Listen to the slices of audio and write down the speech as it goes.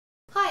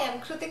am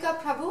Kritika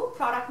Prabhu,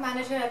 Product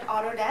Manager at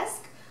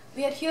Autodesk.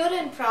 We are here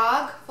in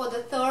Prague for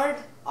the third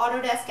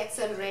Autodesk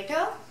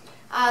Accelerator.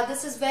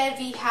 This is where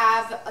we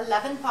have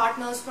 11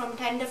 partners from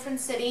 10 different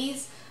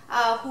cities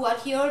who are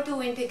here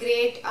to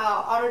integrate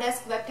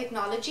Autodesk web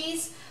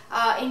technologies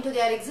into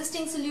their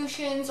existing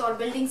solutions or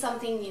building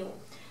something new.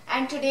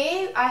 And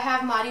today I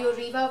have Mario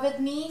Riva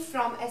with me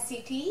from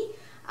SCT.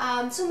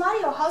 So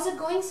Mario, how's it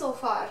going so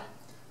far?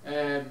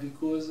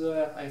 Because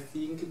I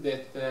think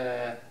that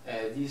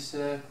this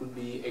could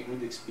be a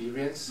good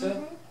experience,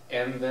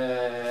 and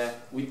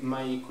with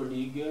my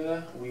colleague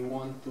we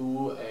want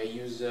to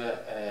use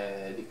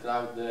the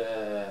cloud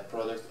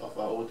product of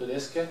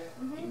Autodesk,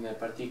 in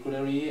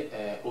particularly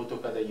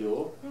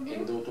AutoCAD.io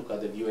and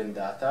AutoCAD View and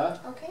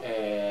Data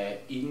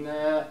in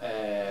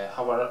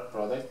our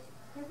product.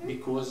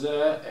 Because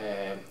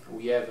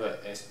we have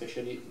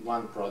especially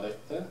one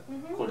product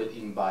called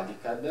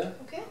InbodyCAD.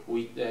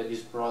 With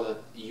this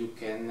product you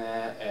can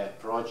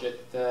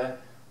project the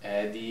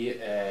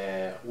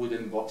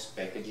wooden box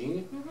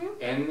packaging,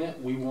 and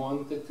we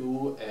want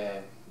to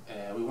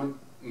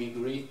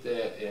migrate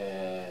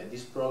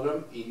this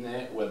program in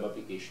a web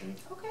application.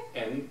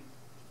 And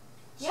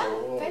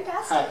so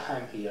fantastic.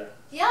 I'm here.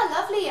 Yeah,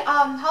 lovely.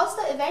 How's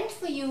the event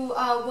for you,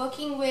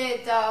 working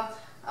with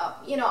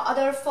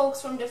other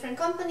folks from different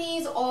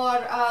companies, or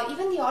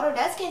even the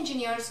Autodesk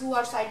engineers who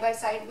are side by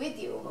side with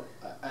you?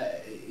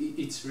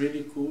 It's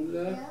really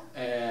cool,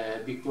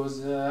 because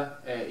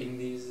in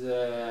these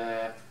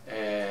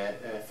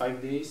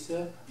 5 days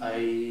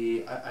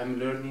I'm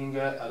learning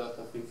a lot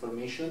of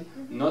information,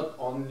 not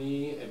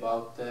only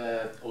about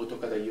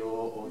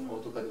AutoCAD.io or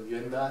AutoCAD View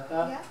and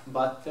Data,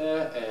 but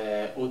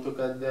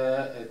AutoCAD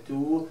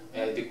 2,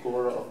 the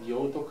core of the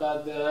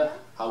AutoCAD,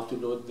 how to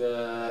load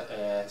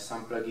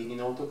some plugin in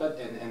AutoCAD,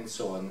 and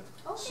so on.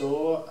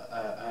 So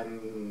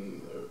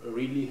I'm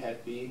really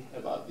happy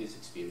about this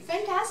experience.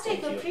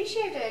 Fantastic,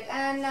 appreciate it,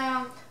 and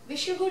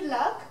wish you good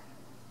luck.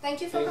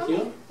 Thank you for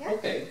coming. Thank you.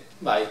 Okay,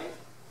 bye.